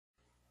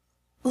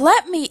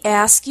Let me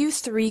ask you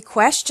 3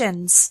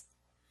 questions.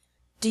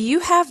 Do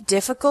you have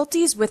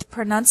difficulties with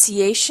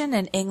pronunciation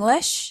in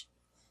English?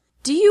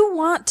 Do you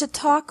want to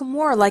talk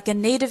more like a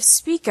native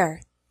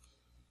speaker?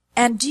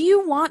 And do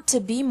you want to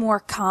be more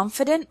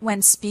confident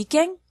when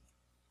speaking?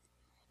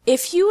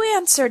 If you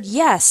answered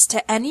yes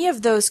to any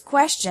of those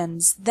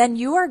questions, then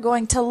you are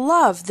going to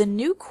love the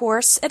new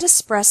course at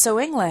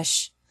Espresso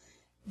English,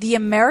 the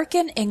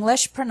American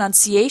English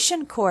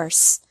Pronunciation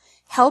course,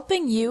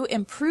 helping you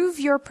improve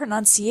your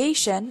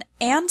pronunciation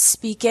and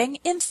speaking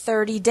in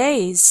 30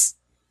 days.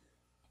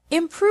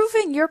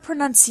 Improving your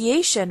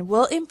pronunciation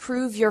will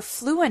improve your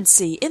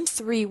fluency in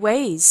 3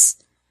 ways.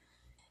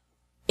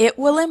 It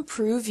will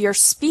improve your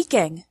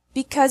speaking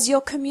because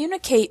you'll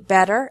communicate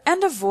better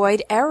and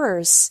avoid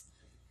errors.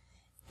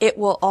 It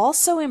will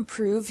also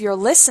improve your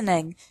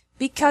listening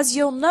because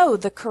you'll know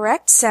the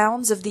correct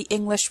sounds of the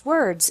English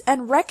words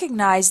and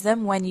recognize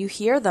them when you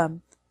hear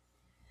them.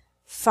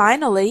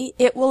 Finally,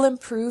 it will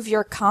improve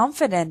your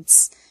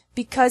confidence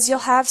because you'll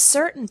have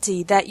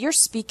certainty that you're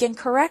speaking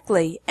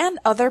correctly and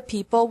other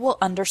people will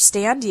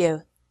understand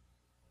you.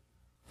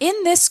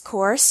 In this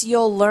course,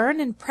 you'll learn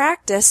and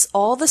practice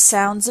all the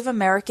sounds of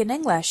American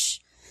English.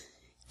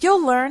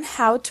 You'll learn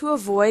how to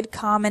avoid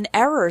common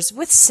errors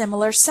with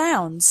similar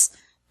sounds,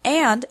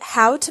 and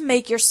how to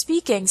make your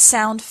speaking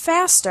sound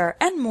faster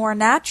and more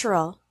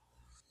natural.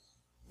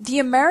 The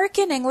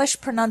American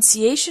English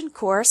Pronunciation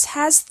course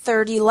has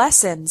 30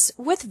 lessons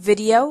with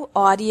video,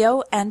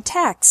 audio, and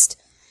text.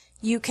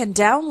 You can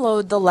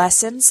download the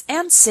lessons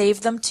and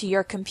save them to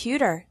your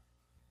computer.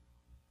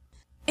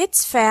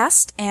 It's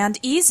fast and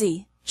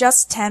easy,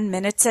 just 10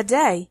 minutes a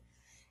day.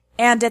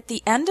 And at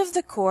the end of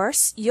the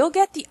course, you'll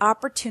get the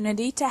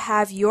opportunity to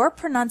have your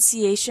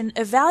pronunciation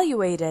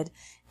evaluated,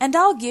 and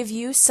I'll give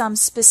you some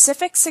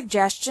specific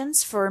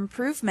suggestions for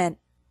improvement.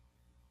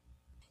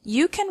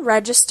 You can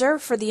register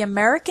for the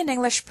American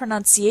English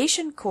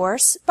Pronunciation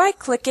course by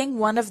clicking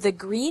one of the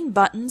green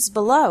buttons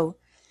below.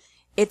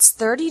 It's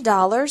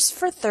 $30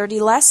 for 30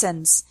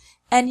 lessons,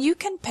 and you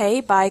can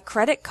pay by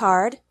credit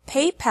card,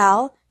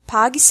 PayPal,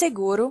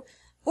 PagSeguro,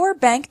 or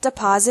bank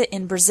deposit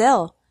in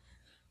Brazil.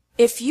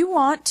 If you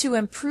want to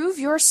improve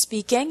your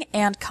speaking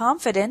and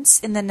confidence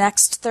in the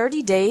next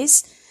 30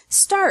 days,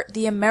 start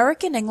the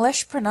American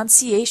English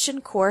Pronunciation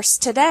course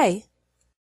today.